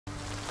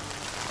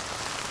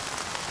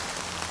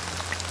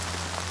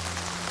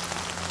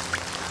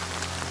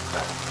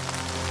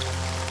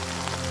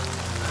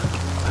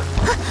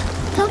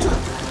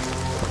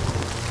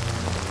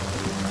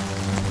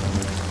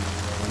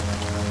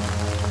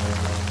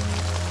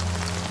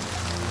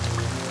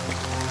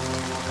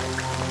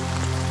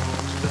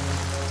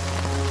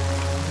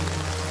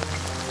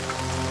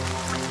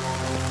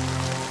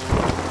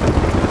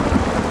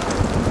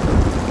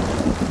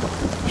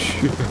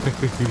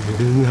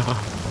人啊！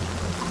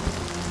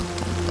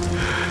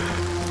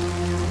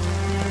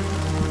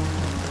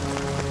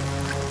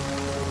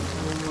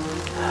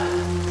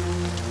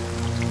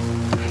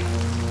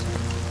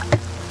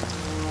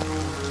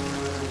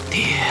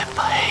爹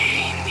陪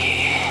你。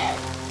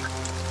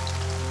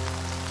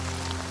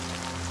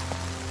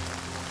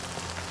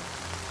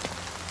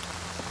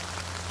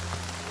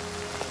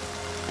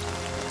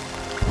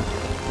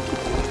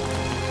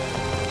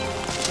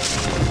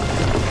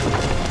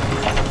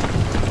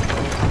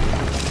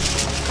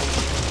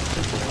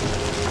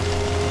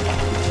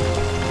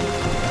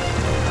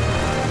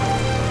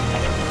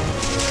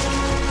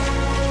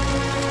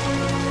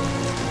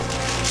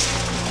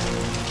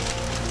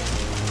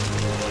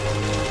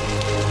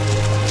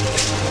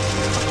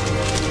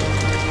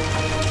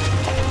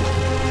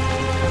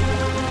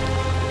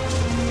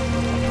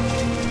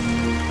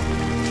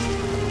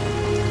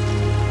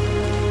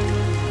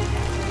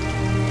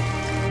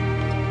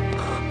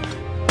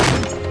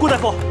顾大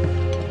夫，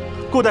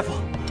顾大夫，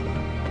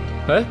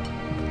哎，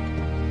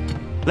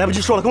来不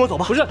及说了，跟我走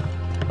吧。不是，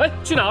哎，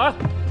去哪儿啊？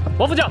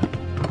王副将，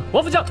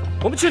王副将，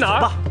我们去哪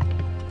儿？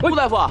顾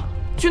大夫，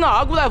去哪儿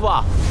啊？顾大夫。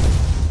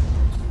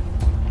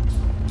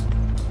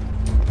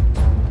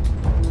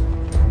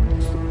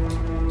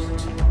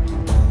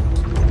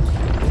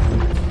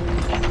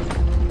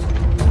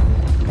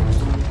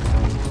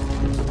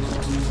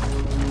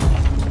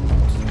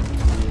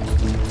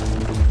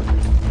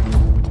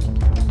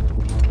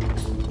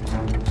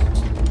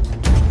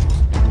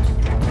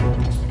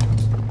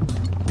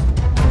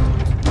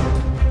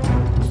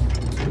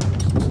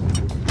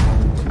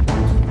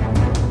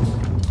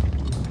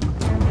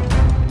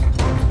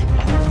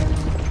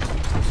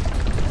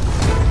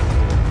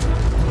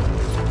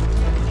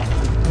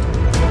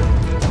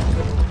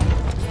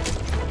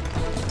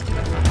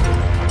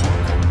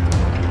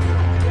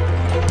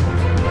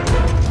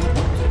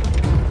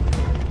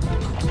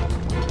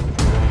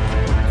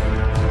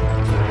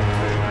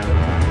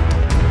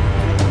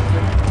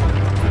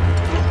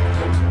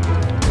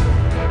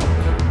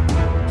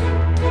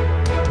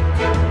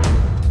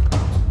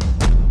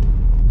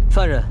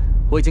 犯人，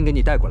我已经给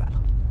你带过来了。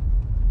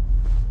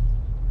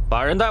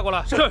把人带过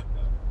来。是。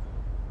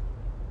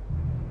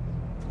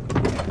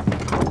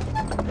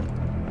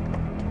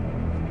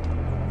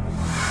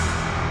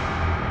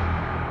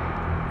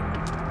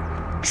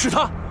是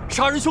他，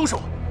杀人凶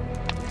手。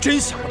真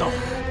想不到，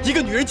一个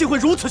女人竟会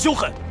如此凶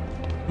狠。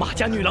马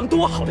家女郎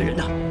多好的人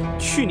呐，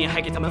去年还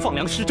给咱们放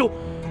粮10周，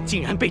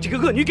竟然被这个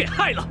恶女给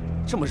害了。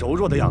这么柔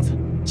弱的样子，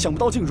想不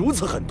到竟如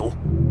此狠毒。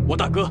我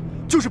大哥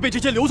就是被这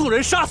些流送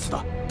人杀死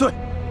的。对。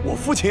 我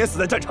父亲也死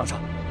在战场上，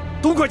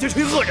都怪这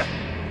群恶人。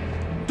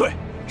对，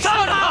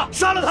杀了他！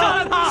杀了他！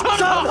杀了他！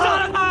杀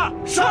了他！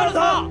杀了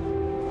他！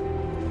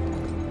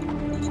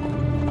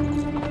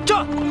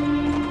战！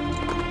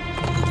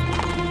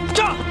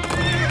战！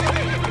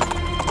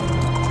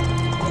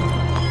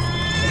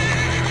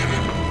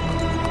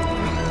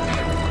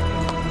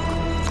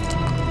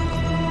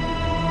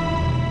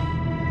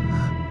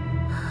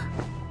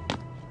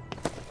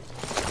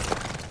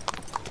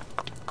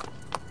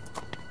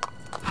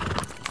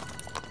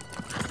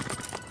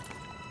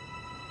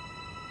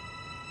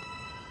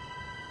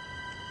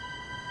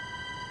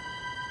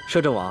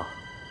摄政王，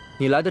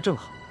你来的正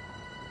好，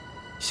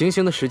行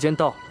刑的时间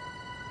到了。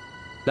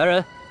来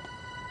人！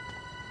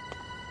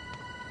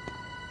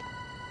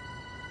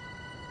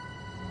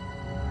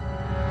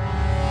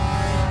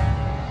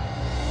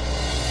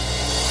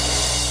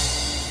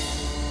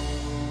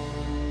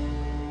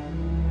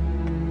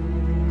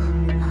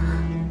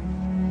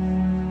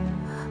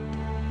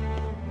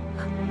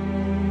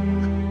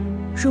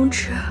荣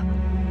旨，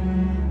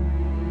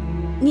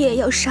你也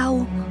要杀我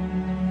吗？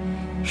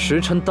时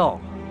辰到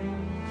了。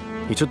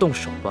 你就动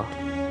手吧。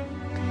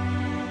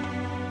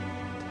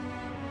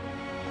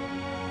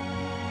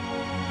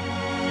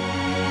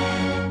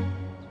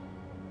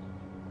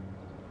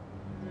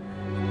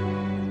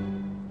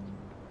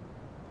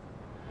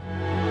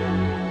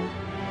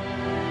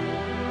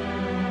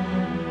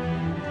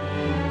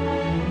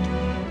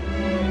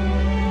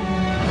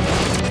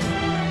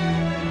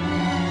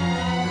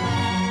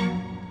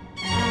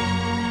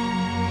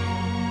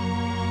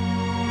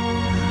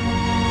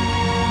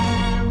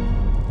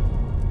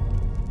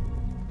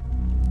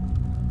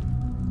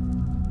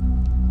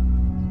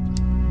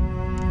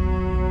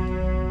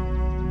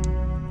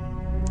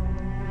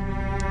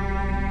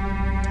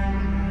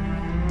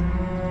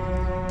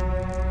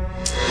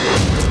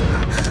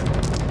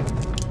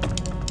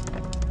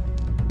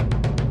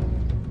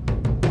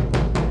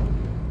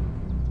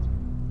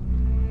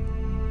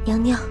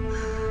娘娘，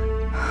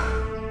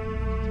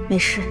没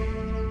事。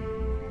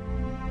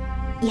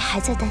你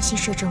还在担心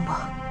摄政王？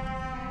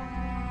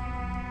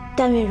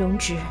但愿荣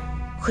旨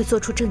会做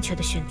出正确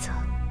的选择，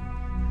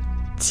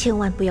千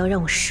万不要让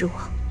我失望。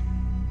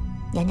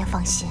娘娘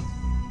放心，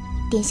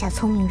殿下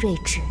聪明睿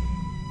智，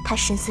他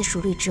深思熟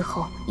虑之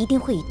后，一定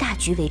会以大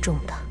局为重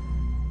的。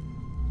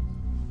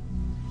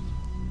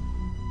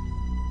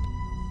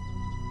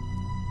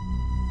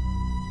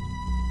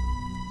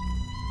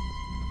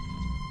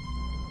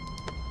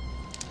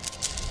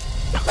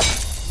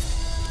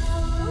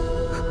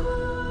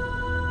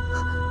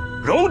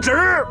容止！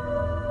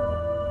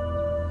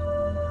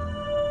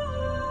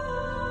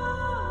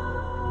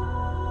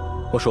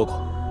我说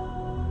过，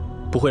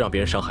不会让别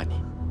人伤害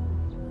你。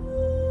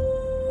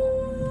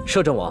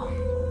摄政王，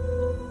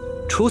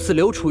处死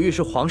刘楚玉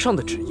是皇上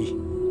的旨意，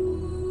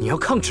你要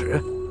抗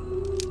旨。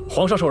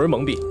皇上受人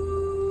蒙蔽，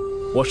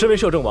我身为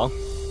摄政王，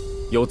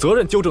有责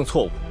任纠正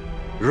错误。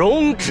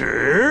容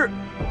止！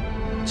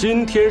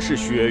今天是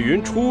雪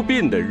云出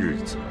殡的日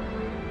子，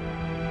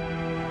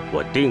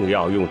我定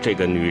要用这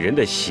个女人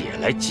的血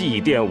来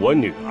祭奠我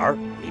女儿。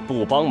你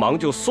不帮忙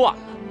就算了，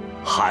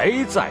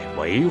还在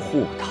维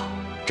护她，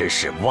真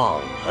是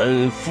忘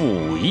恩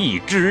负义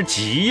之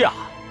极呀！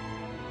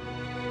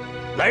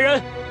来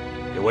人，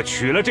给我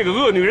取了这个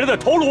恶女人的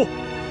头颅！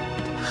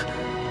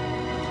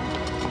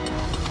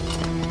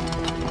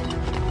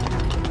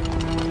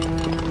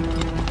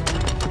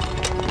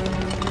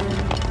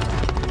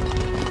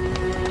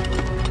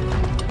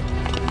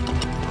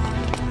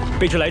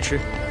卑职来迟，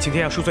请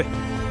殿下恕罪。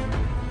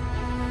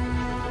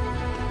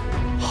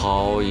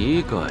好一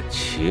个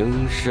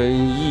情深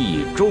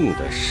义重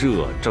的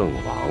摄政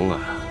王啊！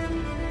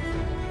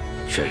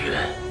雪云，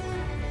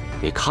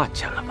你看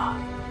见了吧？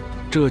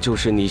这就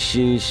是你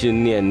心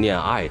心念念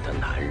爱的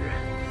男人。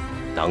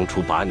当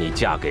初把你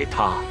嫁给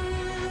他，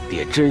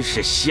爹真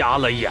是瞎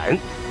了眼。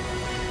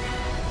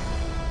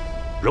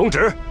容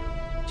止，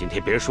今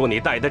天别说你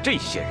带的这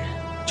些人，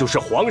就是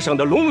皇上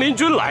的龙鳞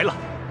军来了，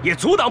也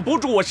阻挡不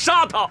住我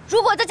杀他。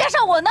如果再加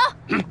上我呢？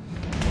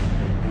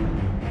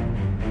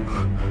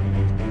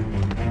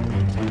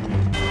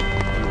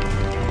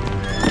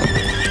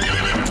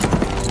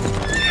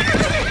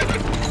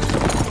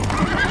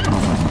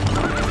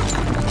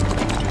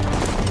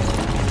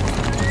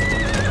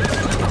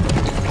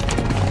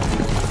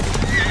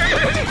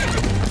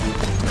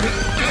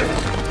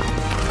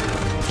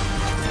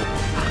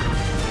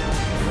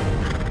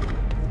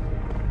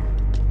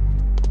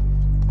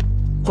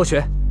霍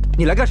学，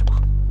你来干什么？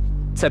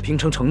在平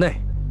城城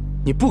内，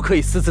你不可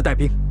以私自带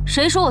兵。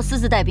谁说我私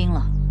自带兵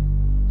了？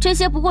这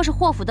些不过是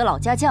霍府的老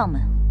家将们，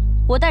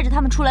我带着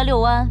他们出来遛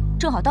弯，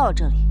正好到了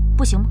这里，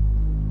不行吗？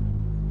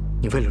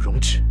你为了容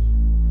止，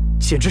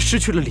简直失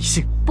去了理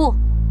性。不，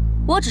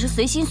我只是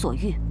随心所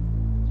欲。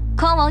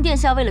康王殿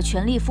下为了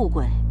权力富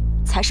贵，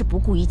才是不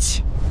顾一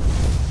切。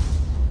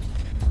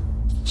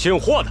姓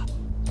霍的，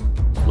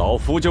老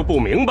夫就不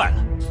明白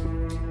了，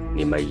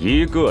你们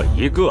一个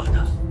一个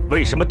的，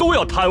为什么都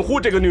要袒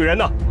护这个女人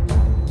呢？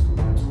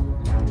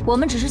我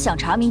们只是想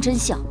查明真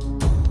相。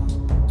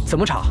怎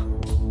么查？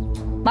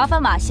麻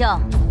烦马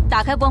相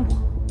打开棺椁。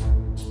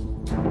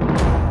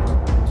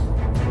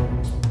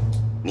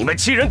你们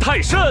欺人太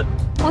甚！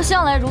我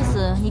向来如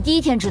此，你第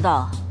一天知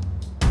道。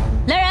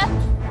来人，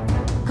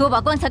给我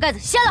把棺材盖子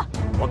掀了！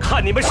我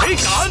看你们谁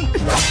敢！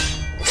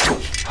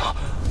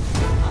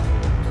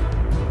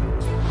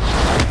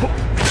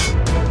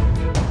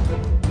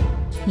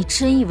你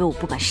真以为我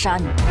不敢杀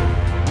你？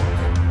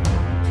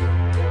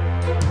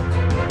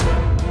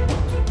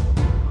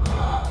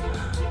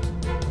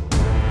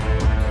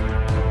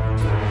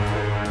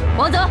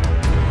王泽，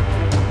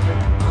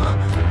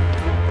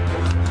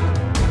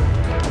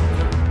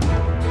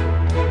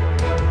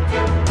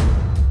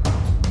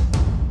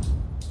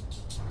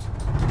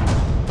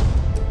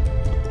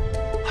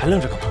还愣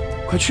着干嘛？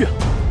快去啊！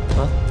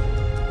啊！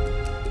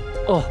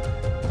哦，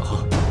好。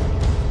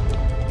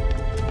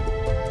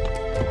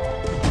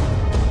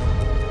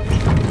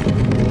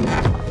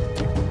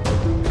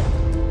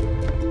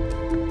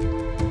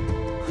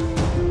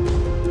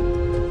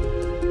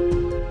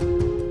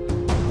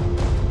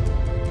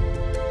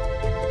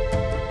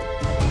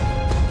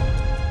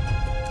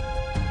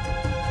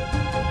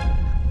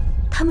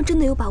他们真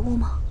的有把握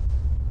吗？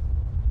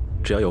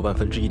只要有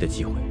1/1000的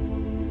机会，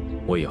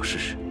我也要试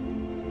试。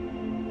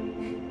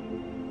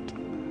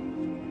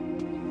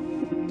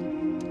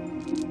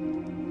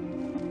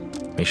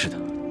没事的，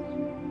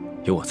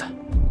有我在。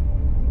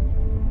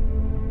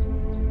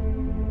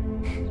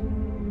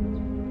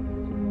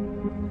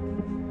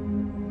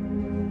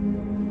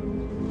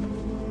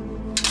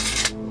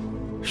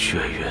雪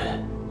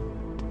云，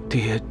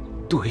爹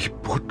对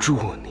不住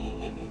你。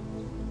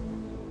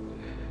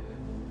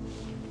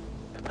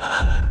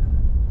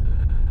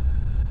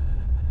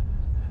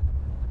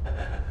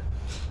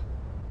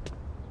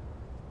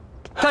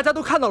大家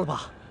都看到了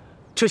吧？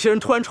这些人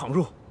突然闯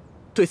入，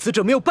对死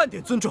者没有半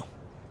点尊重，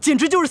简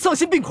直就是丧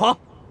心病狂！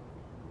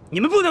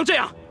你们不能这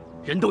样，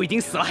人都已经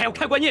死了，还要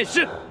开棺验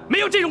尸，没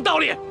有这种道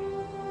理。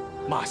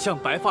马相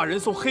白发人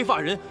送黑发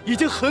人已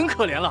经很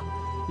可怜了，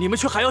你们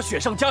却还要雪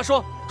上加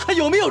霜，还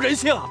有没有人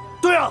性啊？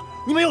对啊，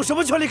你们有什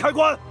么权利开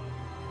棺？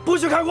不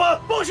许开棺！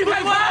不许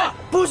开棺！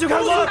不许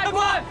开棺！不许开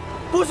棺！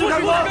不许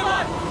开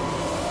棺！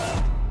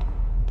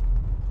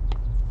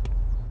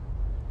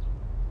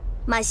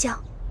马相，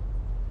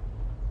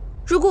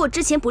如果我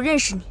之前不认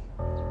识你，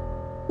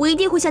我一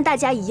定会像大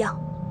家一样，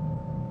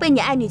被你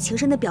爱女情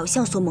深的表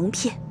象所蒙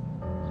骗。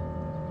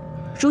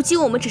如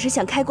今我们只是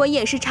想开棺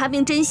验尸，查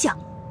明真相，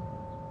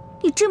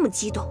你这么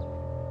激动，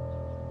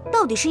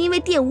到底是因为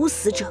玷污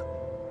死者，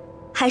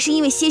还是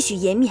因为些许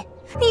颜面，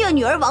宁愿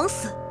女儿枉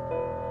死？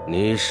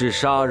你是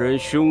杀人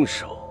凶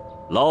手，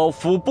老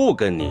夫不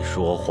跟你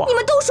说话。你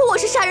们都说我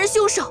是杀人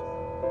凶手，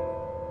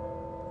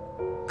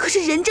可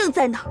是人证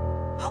在哪儿？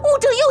物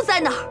证又在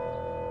哪儿？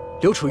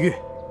刘楚玉，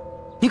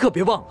你可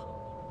别忘了，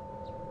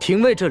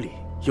廷尉这里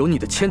有你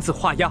的签字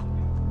画押。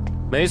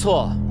没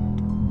错，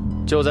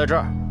就在这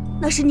儿。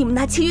那是你们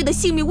拿清月的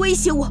性命威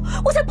胁我，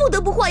我才不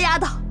得不画押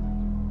的。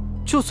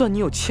就算你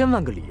有千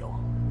万个理由，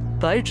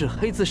白纸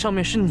黑字上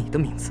面是你的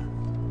名字，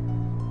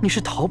你是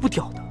逃不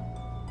掉的。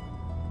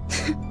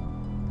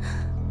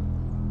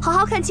好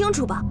好看清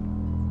楚吧，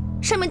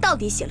上面到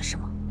底写了什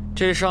么？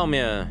这上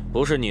面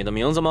不是你的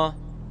名字吗？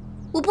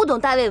我不懂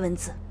大魏文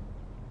字，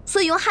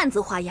所以用汉字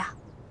画押。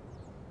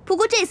不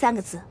过这3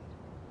个字，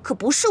可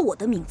不是我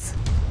的名字。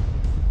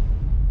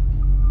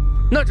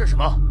那这什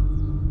么？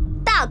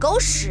大狗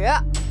屎！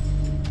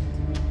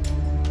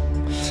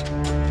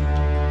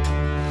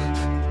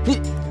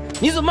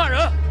你怎么骂人？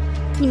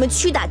你们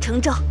屈打成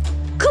招，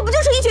可不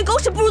就是一群狗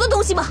屎不如的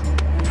东西吗？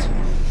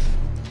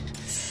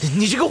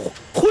你这个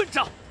混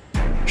账！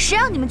谁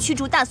让你们驱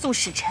逐大宋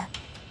使臣，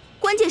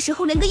关键时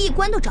候连个驿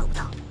官都找不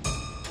到，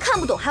看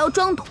不懂还要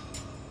装懂，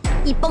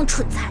一帮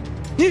蠢材！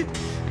你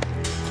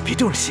别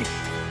动了心。